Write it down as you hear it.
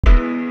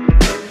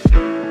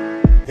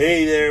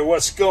Hey there,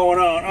 what's going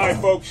on? All right,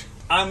 folks,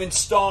 I'm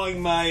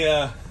installing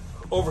my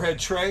overhead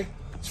tray.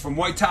 It's from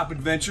White Top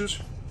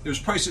Adventures. It was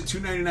priced at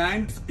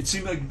 $2.99. It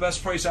seemed like the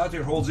best price out there.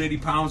 It holds 80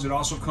 pounds. It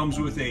also comes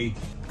with a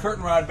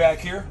curtain rod back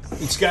here.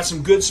 It's got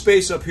some good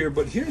space up here,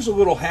 but here's a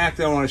little hack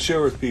that I want to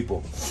share with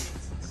people.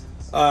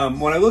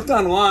 When I looked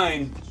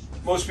online,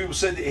 most people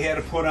said that you had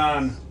to put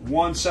on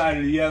one side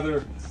or the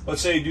other.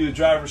 Let's say you do the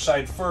driver's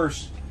side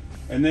first,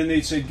 and then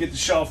they'd say get the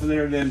shelf in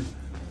there, then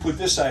put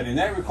this side in.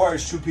 That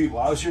requires two people.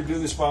 I was here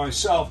doing this by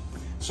myself.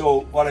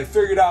 So what I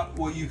figured out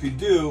what you could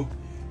do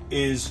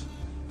is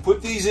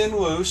put these in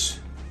loose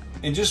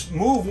and just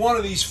move one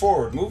of these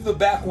forward. Move the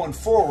back one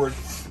forward,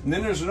 and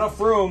then there's enough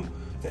room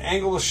to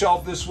angle the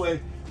shelf this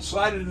way,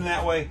 slide it in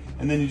that way,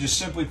 and then you just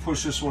simply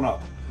push this one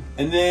up.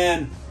 And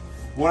then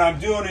what I'm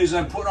doing is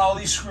I'm putting all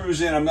these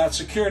screws in. I'm not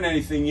securing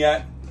anything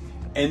yet.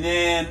 And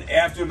then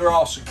after they're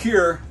all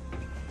secure,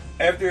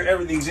 after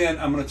everything's in,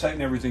 I'm going to tighten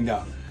everything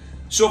down.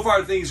 So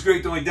far, the thing's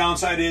great. The only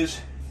downside is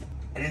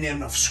I didn't have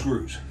enough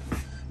screws.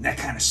 And that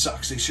kind of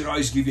sucks. They should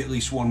always give you at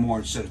least one more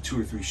instead of 2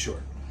 or 3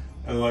 short.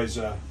 Otherwise,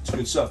 it's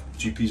good stuff.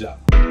 GP's out.